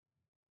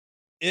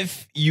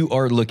If you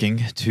are looking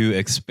to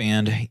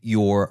expand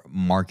your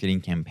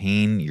marketing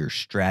campaign, your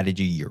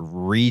strategy, your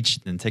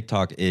reach, then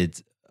TikTok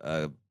is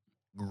a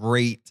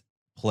great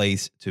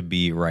place to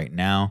be right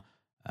now,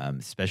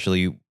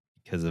 especially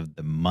because of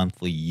the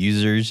monthly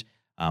users.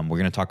 We're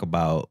going to talk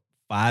about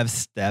 5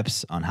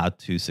 steps on how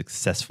to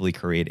successfully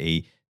create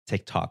a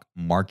TikTok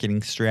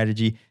marketing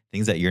strategy,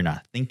 things that you're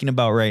not thinking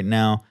about right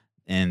now,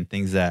 and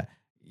things that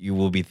you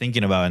will be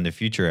thinking about in the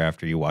future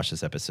after you watch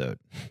this episode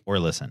or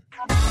listen.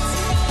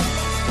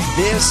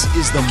 This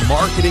is the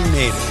Marketing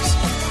Natives,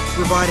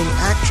 providing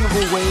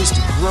actionable ways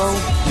to grow,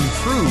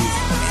 improve,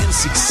 and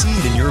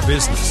succeed in your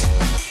business.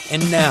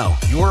 And now,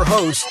 your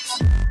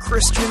hosts,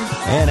 Christian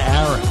and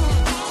Aaron.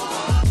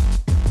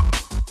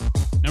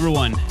 Number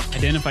 1,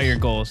 identify your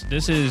goals.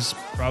 This is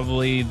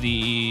probably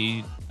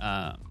the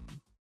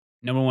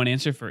number 1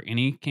 answer for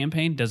any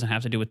campaign. Doesn't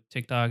have to do with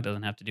TikTok,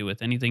 doesn't have to do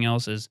with anything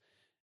else. Is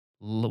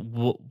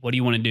what do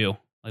you want to do?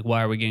 Like,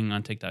 why are we getting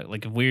on TikTok?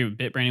 Like, if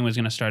BitBranding was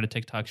going to start a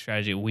TikTok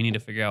strategy, we need to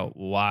figure out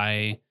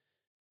why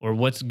or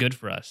what's good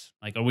for us.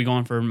 Like, are we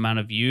going for amount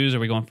of views? Are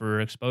we going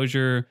for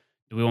exposure?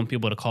 Do we want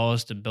people to call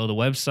us to build a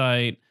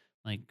website?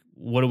 Like,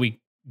 what do we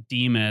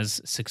deem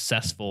as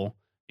successful?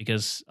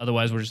 Because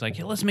otherwise we're just like,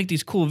 hey, let's make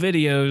these cool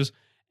videos.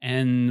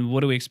 And what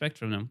do we expect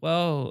from them?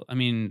 Well, I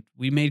mean,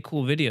 we made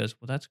cool videos.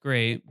 Well, that's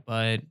great.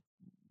 But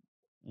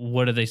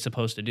what are they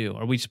supposed to do?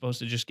 Are we supposed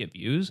to just get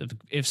views?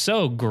 If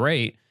so,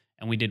 great.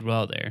 And we did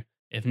well there.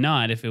 If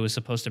not, if it was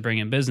supposed to bring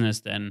in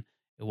business, then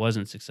it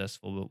wasn't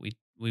successful. But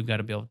we've got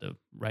to be able to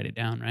write it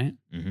down, right?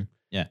 Mm-hmm.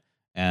 Yeah.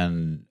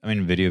 And I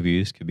mean, video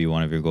views could be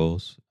one of your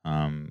goals.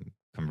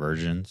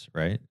 Conversions,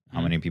 right? Mm-hmm.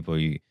 How many people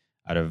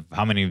out of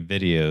how many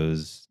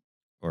videos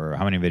or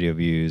how many video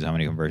views, how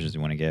many conversions you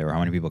want to get, or how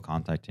many people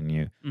contacting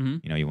you,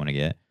 you want to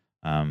get.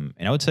 And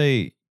I would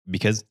say,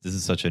 because this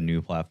is such a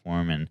new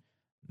platform and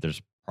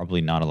there's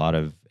probably not a lot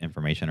of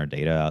information or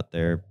data out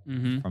there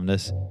from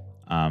this,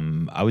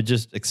 I would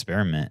just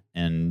experiment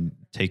and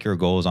take your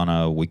goals on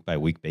a week by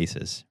week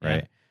basis,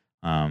 right?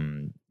 Yeah.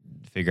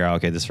 Figure out,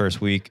 okay, this first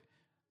week,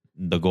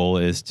 the goal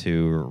is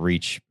to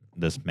reach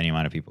this many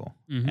amount of people,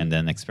 and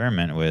then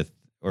experiment with,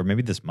 or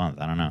maybe this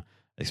month, I don't know,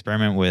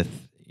 experiment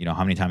with,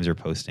 how many times you're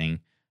posting,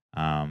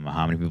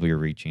 how many people you're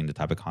reaching, the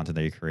type of content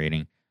that you're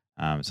creating.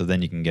 So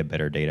then you can get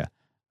better data.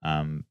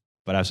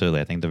 But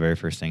absolutely, I think the very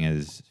first thing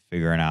is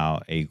figuring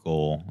out a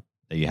goal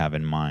that you have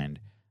in mind,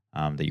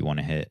 that you want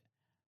to hit.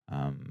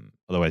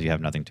 Otherwise, you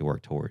have nothing to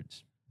work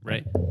towards.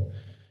 Right.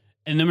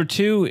 And number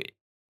 2,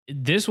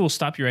 this will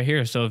stop you right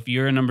here. So if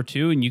you're a number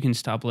 2 and you can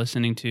stop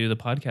listening to the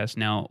podcast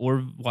now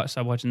or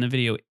stop watching the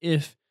video,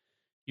 if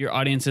your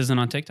audience isn't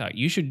on TikTok,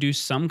 you should do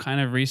some kind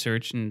of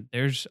research. And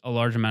there's a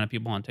large amount of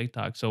people on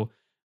TikTok.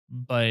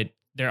 But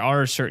there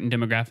are certain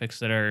demographics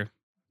that are,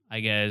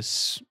 I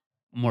guess,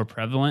 more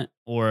prevalent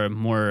or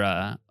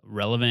more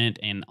relevant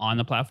and on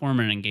the platform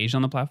and engaged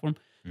on the platform.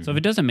 Mm-hmm. So if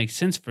it doesn't make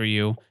sense for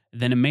you,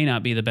 then it may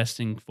not be the best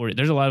thing for you.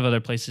 There's a lot of other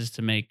places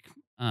to make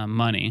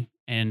money.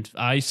 And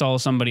I saw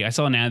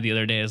an ad the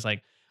other day as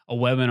like a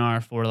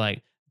webinar for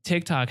like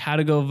TikTok, how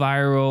to go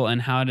viral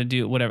and how to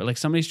do whatever. Like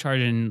somebody's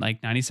charging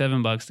like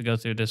 $97 to go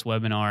through this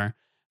webinar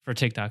for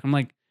TikTok. I'm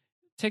like,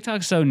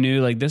 TikTok's so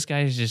new. Like this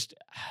guy is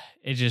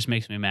it just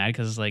makes me mad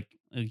because like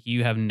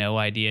you have no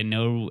idea,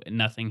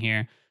 nothing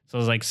here. So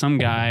it's like some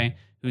guy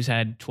who's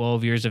had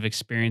 12 years of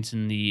experience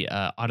in the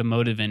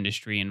automotive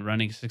industry and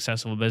running a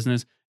successful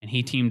business. And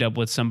he teamed up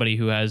with somebody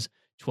who has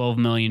 12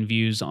 million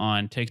views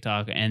on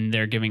TikTok, and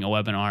they're giving a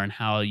webinar on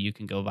how you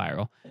can go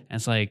viral. And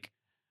it's like,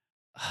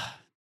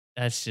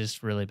 that's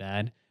just really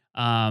bad.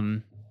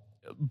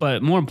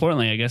 But more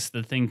importantly, I guess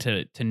the thing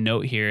to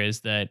note here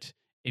is that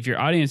if your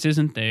audience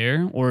isn't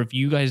there, or if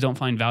you guys don't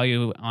find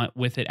value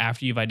with it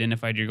after you've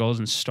identified your goals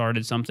and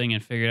started something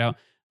and figured out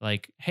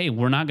like, hey,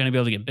 we're not going to be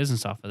able to get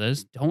business off of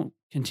this, don't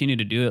continue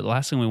to do it. The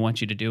last thing we want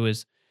you to do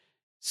is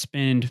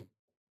spend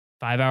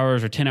 5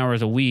 hours or 10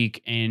 hours a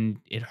week and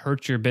it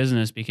hurts your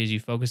business because you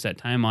focus that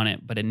time on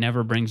it, but it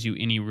never brings you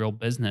any real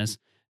business.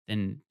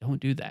 Then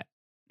don't do that.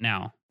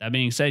 Now, that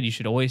being said, you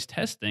should always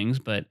test things,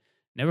 but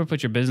never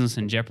put your business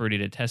in jeopardy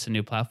to test a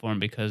new platform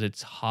because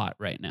it's hot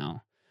right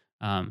now.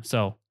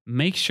 So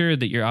make sure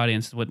that your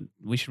audience, what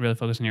we should really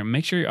focus on here,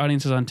 make sure your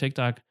audience is on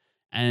TikTok.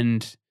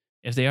 And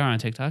if they are on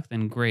TikTok,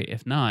 then great.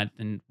 If not,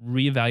 then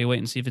reevaluate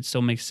and see if it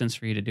still makes sense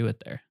for you to do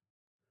it there.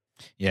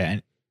 Yeah.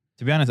 And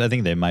to be honest, I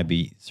think they might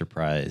be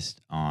surprised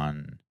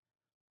on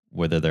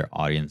whether their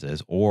audience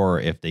is,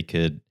 or if they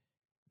could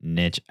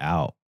niche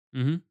out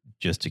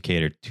just to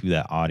cater to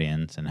that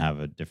audience and have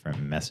a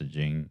different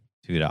messaging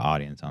to the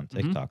audience on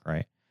TikTok,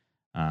 right?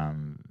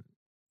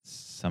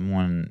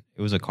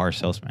 It was a car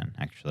salesman,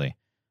 actually.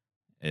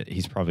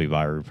 He's probably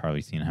viral, you've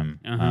probably seen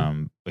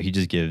him. But he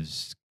just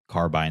gives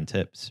car buying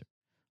tips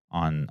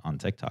on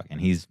TikTok, and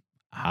he's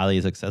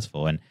highly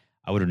successful. And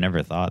I would have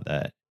never thought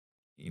that,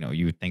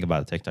 you would think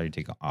about TikTok, you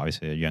take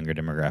obviously a younger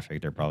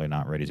demographic, they're probably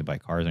not ready to buy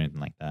cars or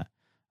anything like that.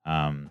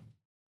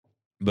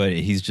 But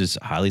he's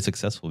just highly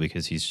successful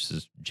because he's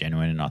just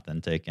genuine and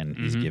authentic, and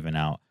he's giving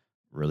out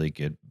really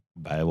good,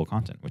 valuable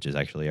content, which is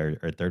actually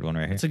our third one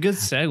right here. It's a good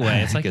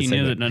segue. It's like Good you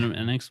knew segue. that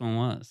the next one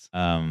was.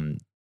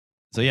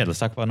 So yeah, let's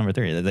talk about number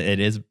 3. It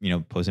is,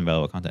 posting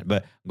valuable content,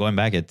 but going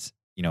back, it's,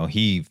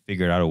 he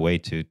figured out a way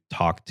to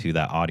talk to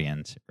that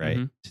audience,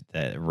 right?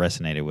 That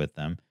resonated with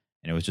them.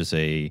 And it was just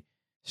a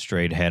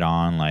straight head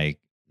on, like,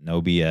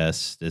 no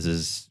BS. This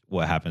is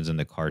what happens in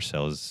the car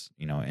sales,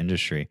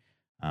 industry.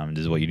 This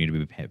is what you need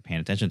to be paying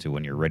attention to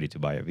when you're ready to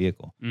buy a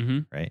vehicle,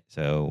 right?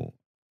 So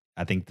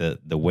I think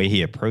the way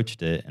he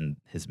approached it and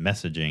his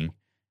messaging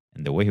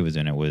and the way he was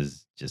doing it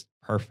was just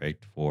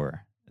perfect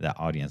for that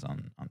audience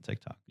on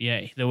TikTok.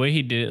 Yeah, the way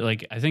he did it,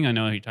 like, I think I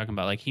know what you're talking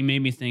about. Like, he made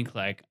me think,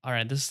 like, all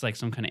right, this is like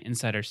some kind of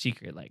insider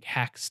secret, like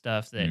hack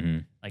stuff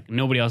that like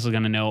nobody else is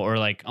gonna know, or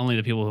like only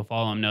the people who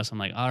follow him know. So I'm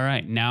like, all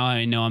right, now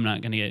I know I'm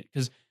not gonna get,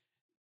 because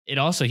it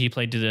also, he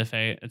played to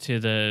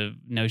the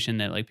notion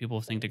that like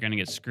people think they're gonna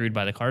get screwed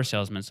by the car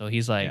salesman. So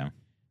he's like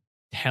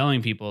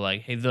telling people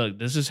like, hey, look,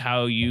 this is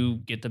how you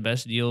get the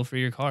best deal for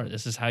your car.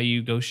 This is how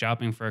you go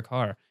shopping for a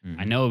car.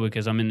 I know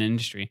because I'm in the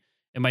industry.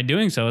 And by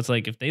doing so, it's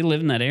like if they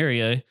live in that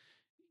area,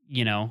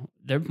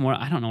 they're more,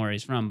 I don't know where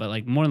he's from, but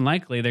like more than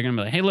likely they're going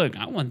to be like, hey, look,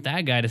 I want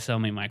that guy to sell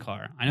me my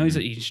car. I know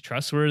he's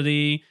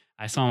trustworthy.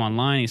 I saw him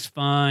online. He's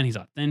fun. He's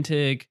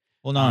authentic.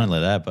 Well, not only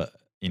that, but,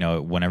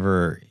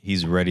 whenever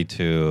he's ready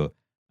to,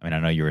 I mean, I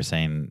know you were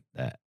saying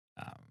that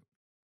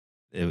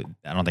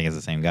I don't think it's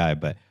the same guy,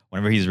 but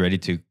whenever he's ready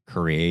to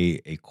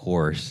create a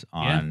course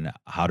on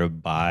how to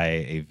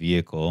buy a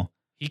vehicle,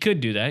 he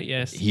could do that.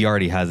 Yes. He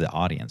already has the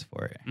audience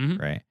for it.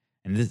 Right.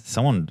 And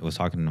someone was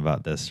talking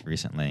about this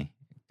recently,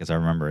 because I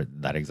remember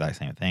that exact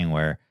same thing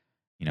where,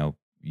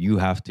 you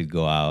have to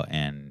go out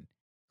and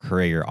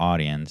create your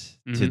audience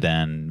to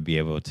then be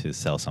able to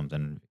sell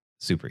something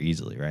super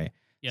easily. Right.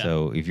 Yeah.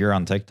 So if you're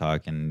on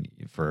TikTok and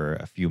for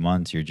a few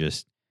months, you're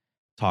just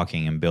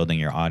talking and building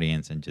your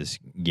audience and just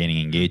gaining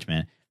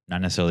engagement,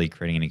 not necessarily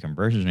creating any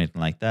conversions or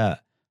anything like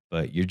that,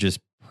 but you're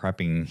just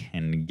prepping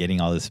and getting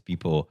all these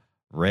people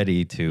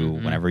ready to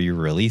whenever you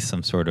release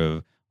some sort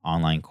of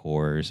online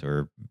course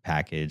or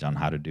package on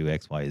how to do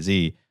X, Y,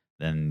 Z,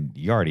 then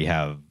you already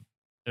have.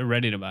 They're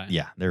ready to buy.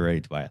 Yeah, they're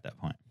ready to buy at that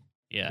point.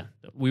 Yeah,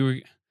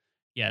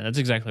 that's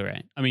exactly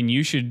right. I mean,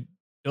 you should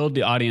build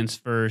the audience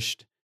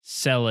first,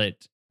 sell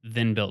it,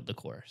 then build the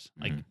course.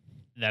 Like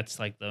that's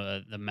like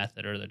the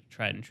method or the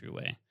tried and true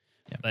way.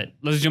 Yeah. But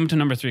let's jump to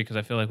number 3 because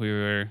I feel like we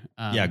were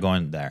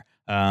going there.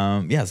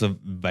 So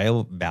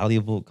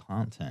valuable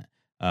content.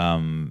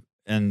 And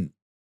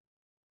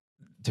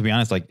to be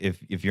honest, like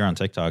if you're on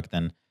TikTok,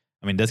 then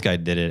I mean, this guy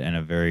did it in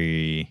a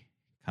very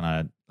kind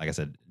of, like I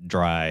said,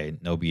 dry,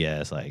 no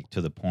BS, like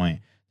to the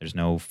point. There's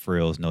no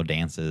frills, no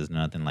dances,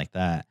 nothing like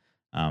that.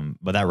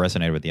 But that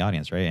resonated with the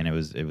audience, right? And it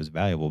was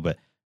valuable. But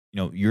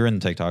you're in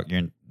TikTok, you're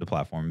in the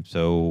platform,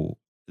 so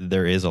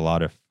there is a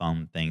lot of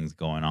fun things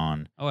going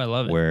on. Oh, I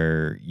love it.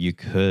 Where you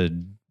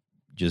could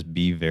just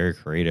be very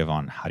creative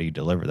on how do you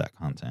deliver that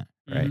content,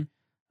 right?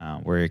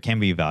 Where it can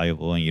be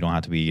valuable and you don't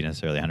have to be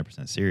necessarily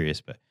 100% serious,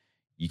 but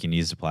you can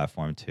use the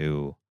platform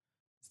to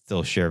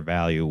still share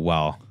value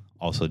while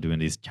also doing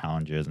these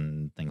challenges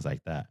and things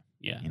like that.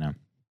 Yeah.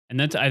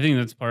 And I think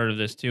that's part of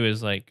this too,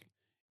 is like,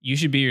 you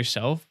should be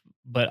yourself,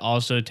 but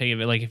also take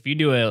it, like if you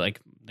do like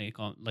they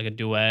call it like a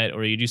duet,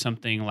 or you do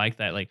something like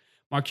that, like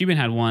Mark Cuban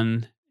had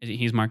one,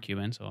 he's Mark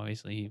Cuban, so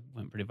obviously he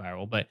went pretty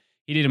viral, but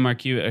he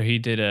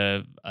did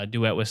a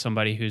duet with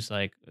somebody who's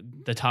like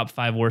the top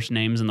 5 worst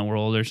names in the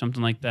world or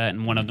something like that.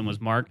 And one of them was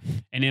Mark.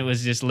 And it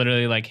was just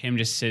literally like him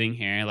just sitting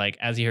here, like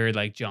as he heard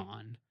like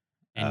John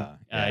and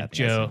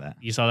Joe,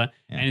 you saw that?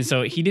 Yeah. And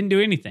so he didn't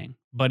do anything,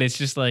 but it's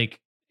just like,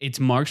 it's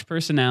Mark's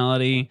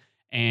personality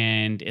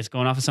and it's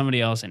going off of somebody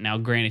else. And now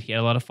granted, he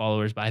had a lot of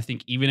followers, but I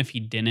think even if he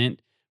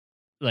didn't,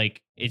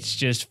 like, it's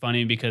just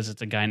funny because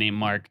it's a guy named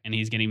Mark and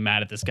he's getting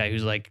mad at this guy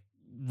who's like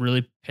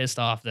really pissed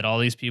off that all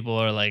these people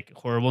are like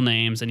horrible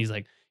names. And he's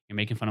like, you're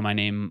making fun of my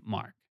name,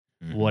 Mark,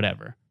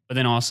 whatever. But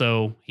then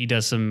also he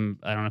does some,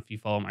 I don't know if you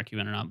follow Mark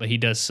Cuban or not, but he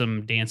does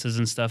some dances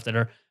and stuff that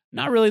are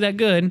not really that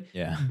good.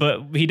 Yeah.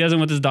 But he does it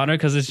with his daughter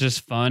because it's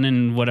just fun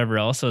and whatever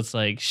else. So it's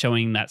like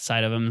showing that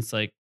side of him. It's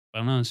like, I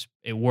don't know,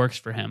 it works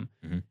for him.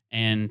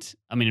 And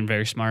I mean,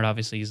 very smart.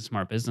 Obviously, he's a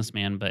smart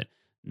businessman. But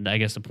I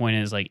guess the point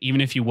is, like, even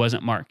if he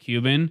wasn't Mark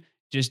Cuban,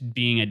 just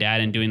being a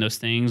dad and doing those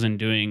things and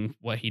doing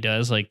what he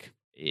does, like,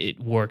 it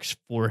works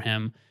for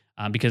him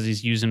because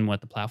he's using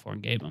what the platform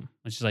gave him,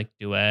 which is like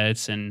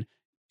duets and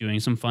doing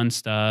some fun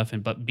stuff,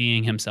 but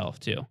being himself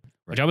too.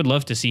 Which I would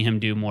love to see him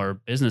do more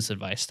business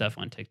advice stuff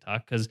on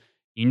TikTok because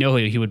he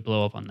would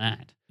blow up on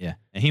that. Yeah,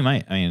 and he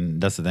might. I mean,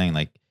 that's the thing.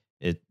 Like,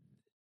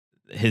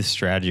 his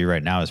strategy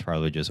right now is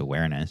probably just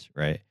awareness,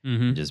 right?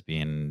 Just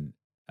being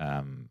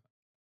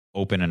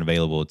open and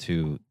available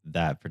to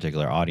that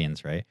particular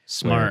audience, right?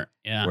 Smart,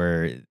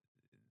 Where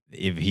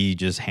if he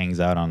just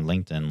hangs out on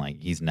LinkedIn, like,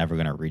 he's never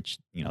going to reach,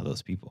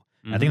 those people.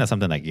 I think that's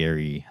something that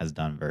Gary has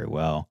done very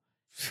well,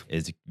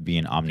 is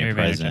being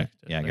omnipresent.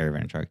 Gary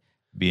Vaynerchuk,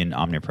 being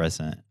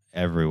omnipresent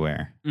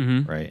everywhere,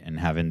 right? And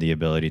having the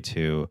ability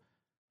to,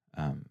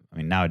 I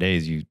mean,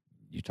 nowadays you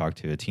you talk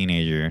to a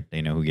teenager,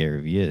 they know who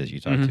Gary Vee is. You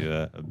talk Mhm.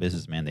 to a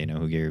businessman, they know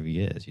who Gary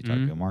Vee is. You talk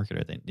Mhm. to a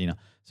marketer,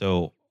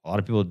 so a lot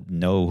of people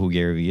know who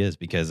Gary Vee is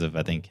because of,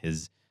 I think,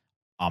 his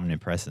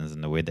omnipresence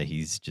and the way that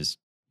he's just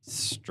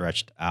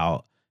stretched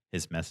out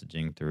his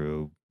messaging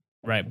through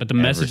Right, but the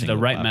every message, the single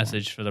right platform.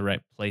 message for the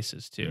right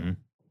places too. Mhm.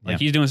 Like Yeah.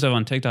 he's doing stuff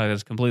on TikTok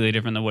that's completely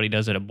different than what he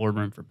does at a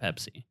boardroom for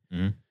Pepsi.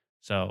 Mhm.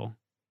 So,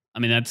 I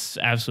mean, that's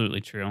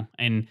absolutely true.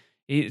 And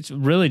it's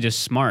really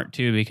just smart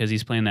too, because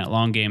he's playing that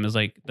long game. Is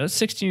like that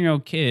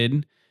 16-year-old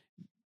kid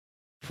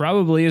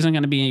probably isn't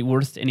going to be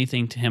worth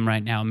anything to him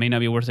right now. It may not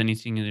be worth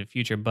anything in the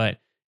future,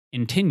 but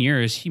in 10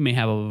 years, he may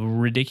have a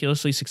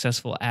ridiculously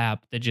successful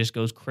app that just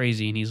goes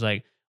crazy. And he's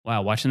like,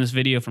 wow, watching this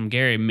video from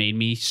Gary made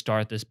me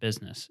start this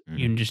business.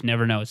 You just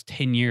never know. It's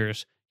 10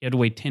 years. You have to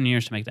wait 10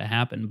 years to make that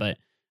happen. But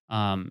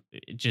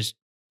it just,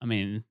 I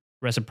mean,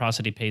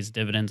 reciprocity pays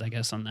dividends, I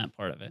guess, on that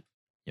part of it.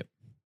 Yep.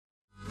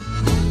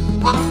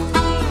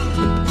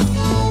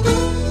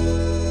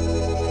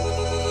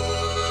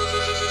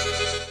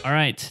 All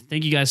right.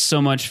 Thank you guys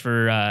so much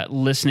for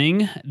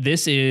listening.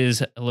 This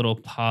is a little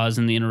pause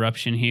in the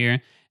interruption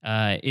here,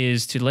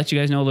 is to let you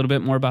guys know a little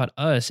bit more about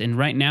us. And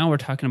right now we're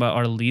talking about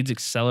our Leads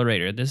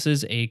Accelerator. This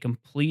is a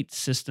complete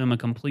system, a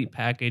complete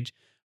package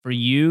for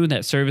you,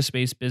 that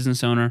service-based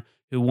business owner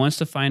who wants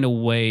to find a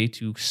way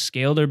to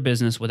scale their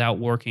business without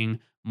working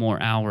more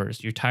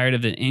hours. You're tired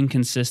of the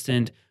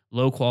inconsistent,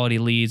 low-quality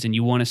leads, and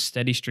you want a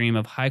steady stream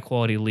of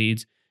high-quality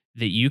leads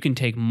that you can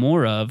take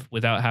more of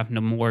without having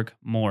to work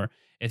more.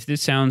 If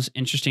this sounds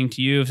interesting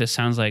to you, if this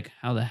sounds like,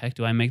 how the heck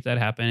do I make that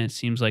happen? It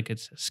seems like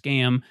it's a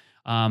scam.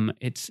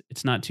 It's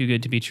not too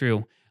good to be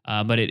true,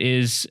 but it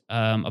is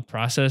a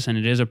process and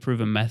it is a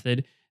proven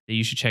method that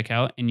you should check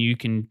out. And you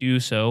can do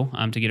so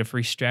to get a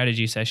free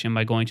strategy session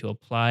by going to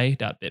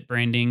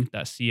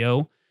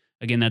apply.bitbranding.co.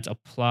 Again, that's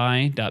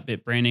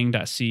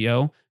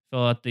apply.bitbranding.co.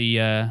 Fill out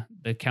the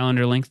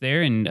calendar link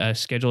there and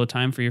schedule a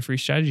time for your free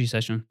strategy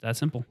session. That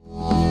simple.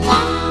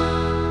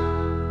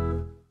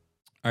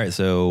 All right,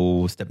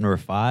 so step number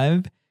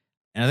 5,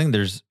 and I think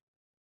there's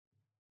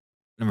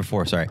number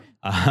 4. Sorry,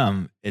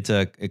 it's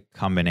a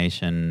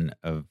combination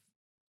of a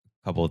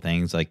couple of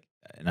things. Like,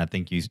 and I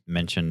think you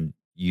mentioned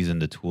using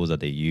the tools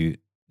that they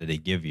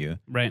give you,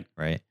 Right.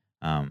 right?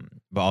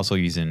 But also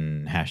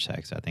using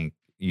hashtags. I think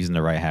using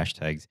the right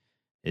hashtags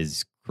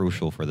is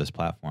crucial for this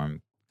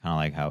platform. Kind of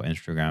like how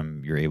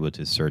Instagram, you're able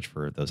to search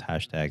for those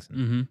hashtags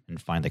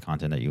and find the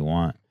content that you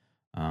want.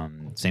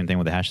 Same thing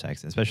with the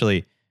hashtags,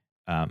 especially.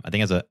 I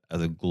think as a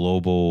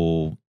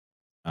global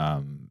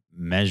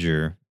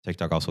measure,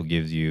 TikTok also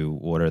gives you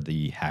what are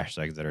the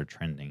hashtags that are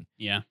trending.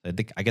 Yeah.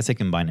 I guess they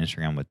combine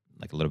Instagram with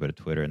like a little bit of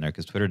Twitter in there,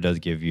 because Twitter does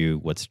give you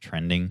what's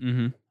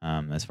trending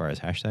as far as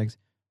hashtags.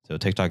 So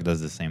TikTok does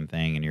the same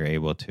thing, and you're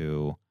able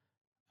to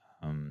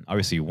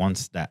obviously,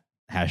 once that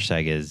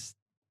hashtag is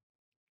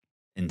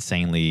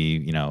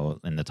insanely,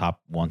 in the top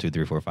 1, 2,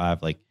 3, 4,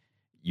 5, like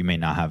you may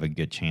not have a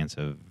good chance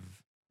of,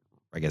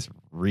 I guess,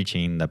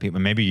 reaching the people.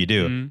 Maybe you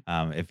do,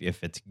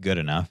 if it's good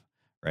enough,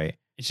 right?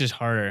 It's just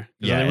harder.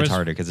 Yeah, it's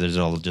harder because there's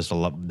just a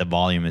lot. The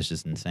volume is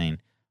just insane.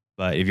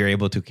 But if you're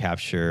able to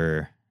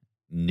capture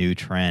new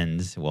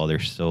trends while they're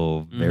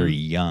still very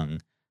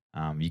young,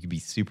 you could be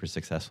super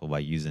successful by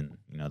using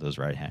those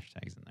right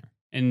hashtags in there.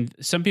 And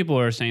some people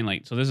are saying,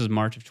 like, so this is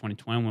March of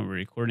 2020 when we're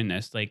recording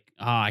this, like,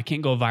 I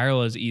can't go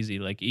viral as easy.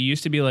 Like, it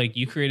used to be like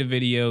you create a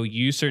video,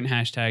 use certain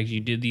hashtags, you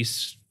did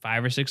these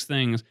 5 or 6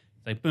 things.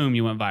 It's like, boom,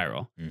 you went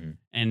viral.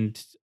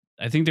 And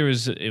I think there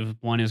was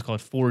one is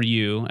called For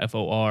You,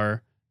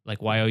 FOR,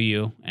 like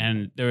YOU.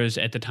 And there was,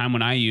 at the time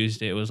when I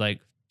used it, it was like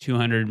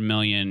 200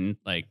 million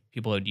like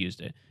people had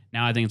used it.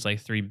 Now I think it's like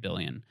 3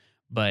 billion.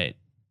 But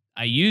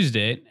I used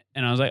it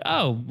and I was like,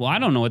 oh, well, I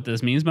don't know what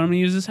this means, but I'm going to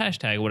use this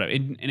hashtag or whatever.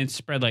 And it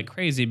spread like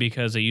crazy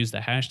because I used the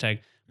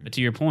hashtag. But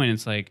to your point,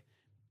 it's like,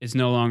 it's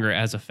no longer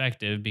as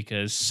effective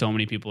because so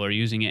many people are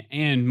using it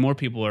and more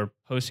people are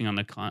posting on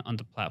the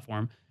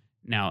platform.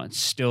 Now it's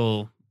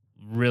still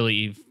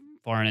really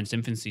far in its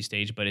infancy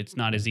stage, but it's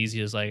not as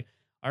easy as like,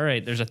 all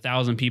right, there's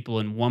 1,000 people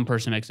and one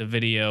person makes a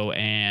video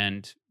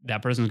and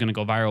that person's going to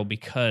go viral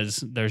because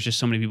there's just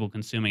so many people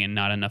consuming and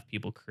not enough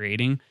people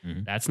creating.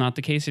 That's not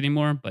the case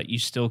anymore, but you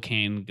still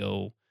can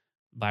go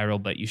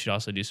viral, but you should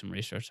also do some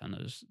research on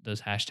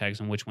those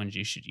hashtags and which ones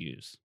you should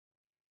use.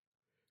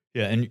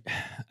 Yeah, and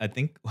I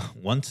think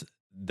once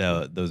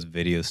those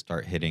videos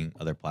start hitting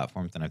other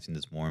platforms, and I've seen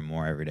this more and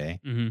more every day,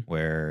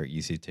 where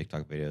you see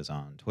TikTok videos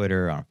on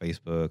Twitter, on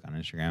Facebook, on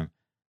Instagram.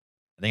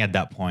 I think at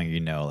that point,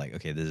 like,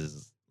 okay, this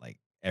is like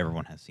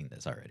everyone has seen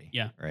this already.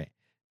 Yeah. Right.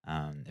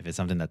 If it's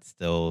something that's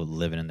still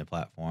living in the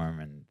platform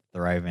and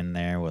thriving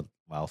there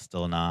while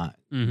still not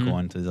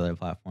going to the other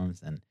platforms,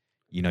 then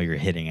you're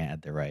hitting it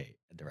at the right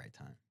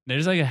time.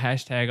 There's like a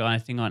hashtag I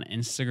think on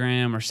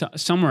Instagram or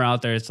somewhere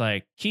out there. It's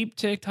like, keep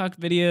TikTok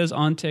videos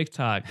on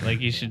TikTok. Like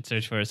you should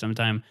search for it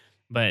sometime.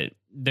 But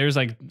there's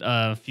like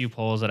a few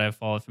polls that I've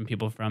followed from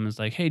people from. It's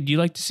like, hey, do you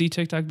like to see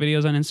TikTok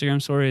videos on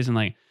Instagram stories? And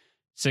like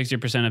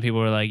 60% of people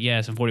were like,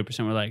 yes. And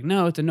 40% were like,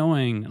 no, it's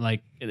annoying.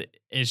 Like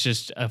it's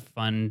just a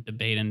fun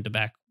debate and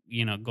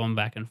going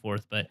back and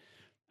forth. But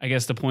I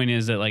guess the point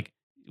is that like,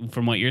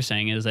 from what you're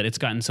saying is that it's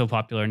gotten so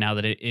popular now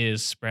that it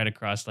is spread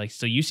across, like,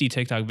 so you see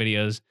TikTok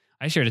videos.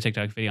 I shared a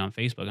TikTok video on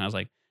Facebook and I was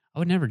like, I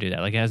would never do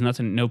that. Like, it has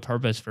no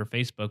purpose for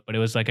Facebook, but it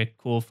was like a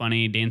cool,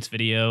 funny dance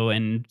video.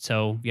 And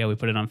so, yeah, we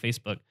put it on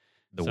Facebook.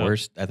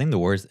 I think the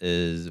worst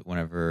is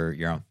whenever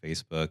you're on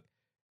Facebook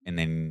and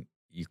then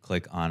you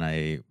click on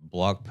a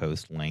blog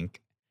post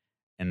link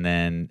and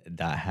then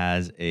that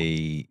has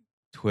a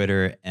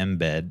Twitter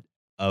embed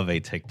of a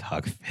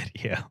TikTok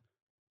video.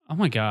 Oh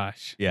my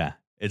gosh. Yeah,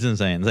 it's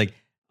insane. It's like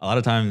a lot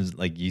of times,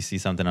 like you see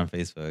something on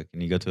Facebook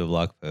and you go to a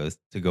blog post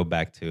to go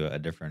back to a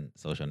different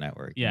social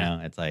network. Yeah. You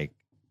know? It's like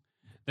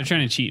they're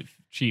trying to cheat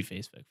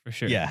Facebook for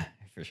sure. Yeah,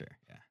 for sure.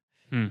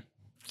 Yeah.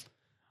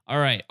 All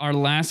right. Our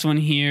last one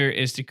here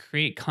is to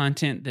create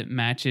content that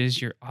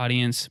matches your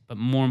audience, but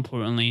more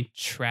importantly,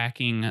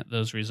 tracking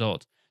those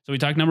results. So we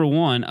talked number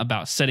 1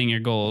 about setting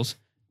your goals.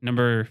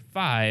 Number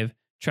 5,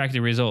 track the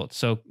results.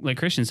 So like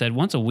Christian said,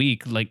 once a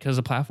week, like because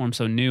the platform's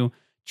so new,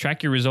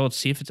 track your results,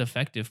 see if it's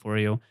effective for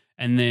you.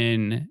 And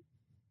then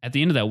at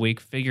the end of that week,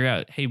 figure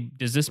out, hey,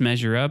 does this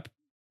measure up?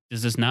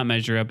 Does this not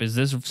measure up? Is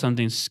this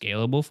something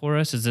scalable for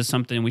us? Is this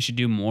something we should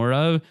do more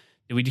of?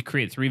 Did we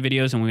create 3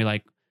 videos and we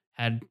like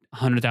had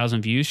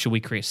 100,000 views? Should we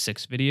create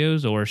 6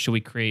 videos, or should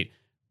we create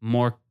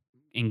more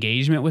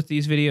engagement with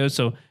these videos?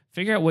 So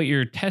figure out what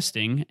you're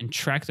testing and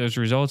track those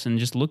results and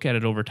just look at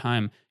it over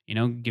time.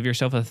 Give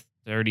yourself a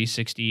 30,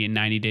 60, and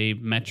 90-day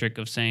metric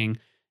of saying,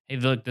 hey,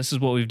 look, this is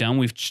what we've done.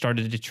 We've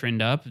started to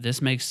trend up. This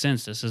makes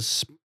sense. This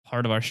is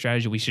part of our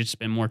strategy. We should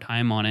spend more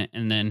time on it.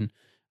 And then,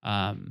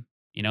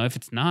 if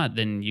it's not,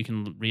 then you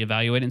can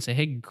reevaluate and say,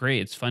 hey,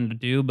 great, it's fun to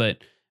do,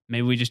 but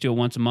maybe we just do it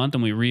once a month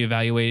and we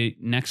reevaluate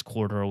next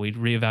quarter, or we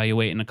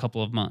reevaluate in a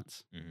couple of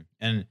months. Mm-hmm.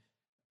 And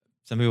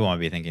some people might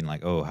be thinking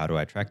like, oh, how do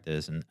I track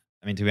this? And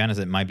I mean, to be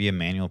honest, it might be a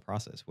manual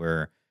process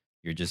where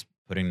you're just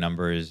putting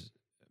numbers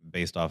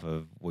based off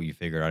of what you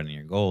figured out in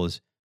your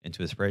goals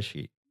into a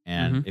spreadsheet.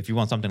 And if you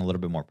want something a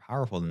little bit more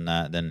powerful than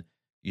that, then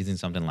using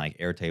something like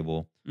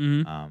Airtable,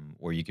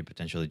 where you could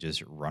potentially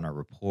just run a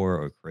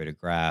report or create a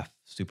graph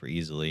super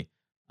easily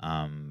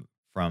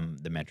from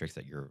the metrics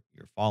that you're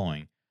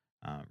following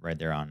right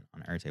there on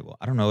Airtable.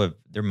 I don't know if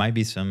there might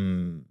be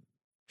some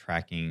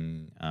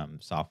tracking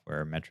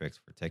software metrics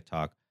for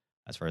TikTok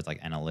as far as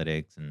like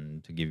analytics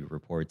and to give you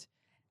reports.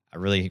 I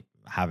really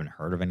haven't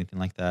heard of anything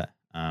like that.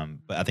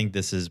 But I think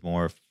this is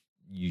more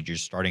you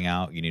just starting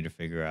out. You need to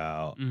figure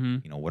out,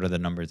 what are the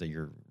numbers that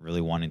you're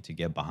really wanting to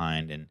get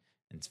behind and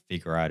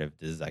figure out if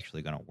this is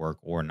actually going to work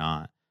or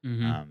not.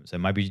 So it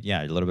might be,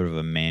 a little bit of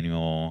a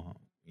manual,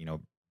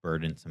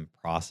 burdensome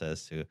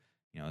process to,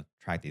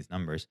 track these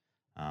numbers.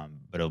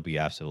 But it'll be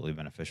absolutely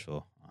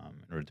beneficial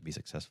in order to be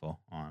successful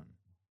on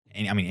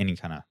any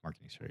kind of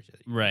marketing strategy.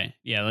 Right.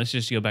 Yeah. Let's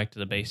just go back to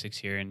the basics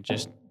here and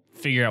just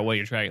figure out what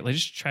you're tracking. Let's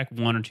just track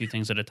 1 or 2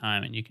 things at a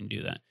time, and you can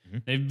do that.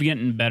 They've been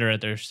getting better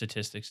at their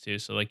statistics too.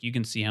 So like you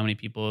can see how many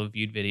people have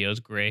viewed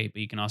videos, great,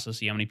 but you can also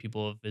see how many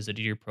people have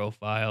visited your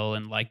profile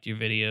and liked your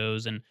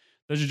videos, and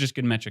those are just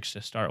good metrics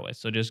to start with.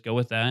 So just go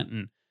with that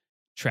and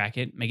track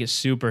it, make it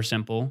super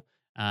simple,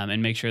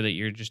 and make sure that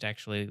you're just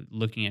actually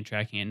looking and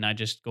tracking it, not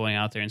just going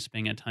out there and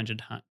spending a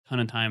ton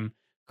of time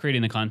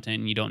creating the content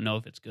and you don't know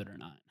if it's good or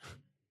not.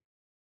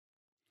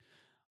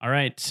 All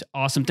right.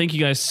 Awesome. Thank you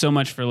guys so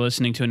much for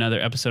listening to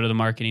another episode of the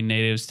Marketing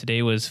Natives.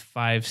 Today was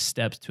 5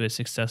 steps to a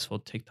successful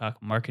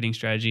TikTok marketing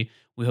strategy.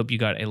 We hope you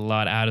got a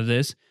lot out of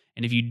this.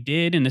 And if you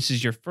did, and this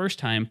is your first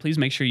time, please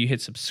make sure you hit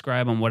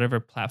subscribe on whatever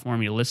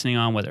platform you're listening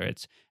on, whether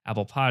it's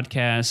Apple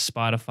Podcasts,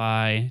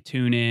 Spotify,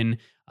 TuneIn,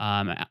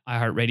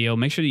 iHeartRadio.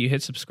 Make sure that you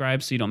hit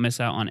subscribe so you don't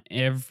miss out on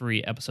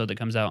every episode that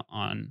comes out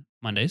on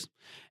Mondays.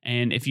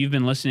 And if you've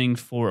been listening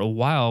for a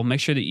while,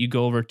 make sure that you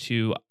go over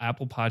to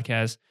Apple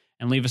Podcasts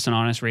and leave us an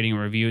honest rating and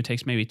review. It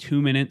takes maybe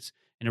 2 minutes,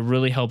 and it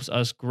really helps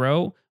us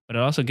grow, but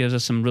it also gives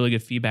us some really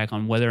good feedback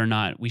on whether or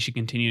not we should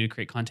continue to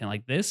create content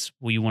like this,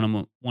 where you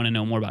want to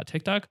know more about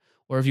TikTok,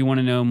 or if you want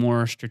to know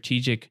more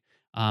strategic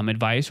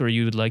advice, or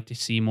you would like to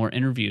see more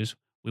interviews.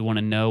 We want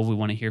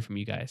to hear from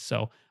you guys.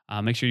 So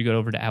make sure you go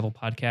over to Apple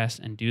Podcasts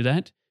and do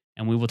that,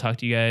 and we will talk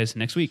to you guys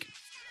next week.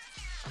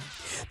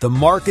 The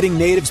Marketing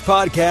Natives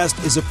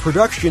Podcast is a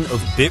production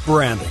of Bit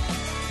Branding.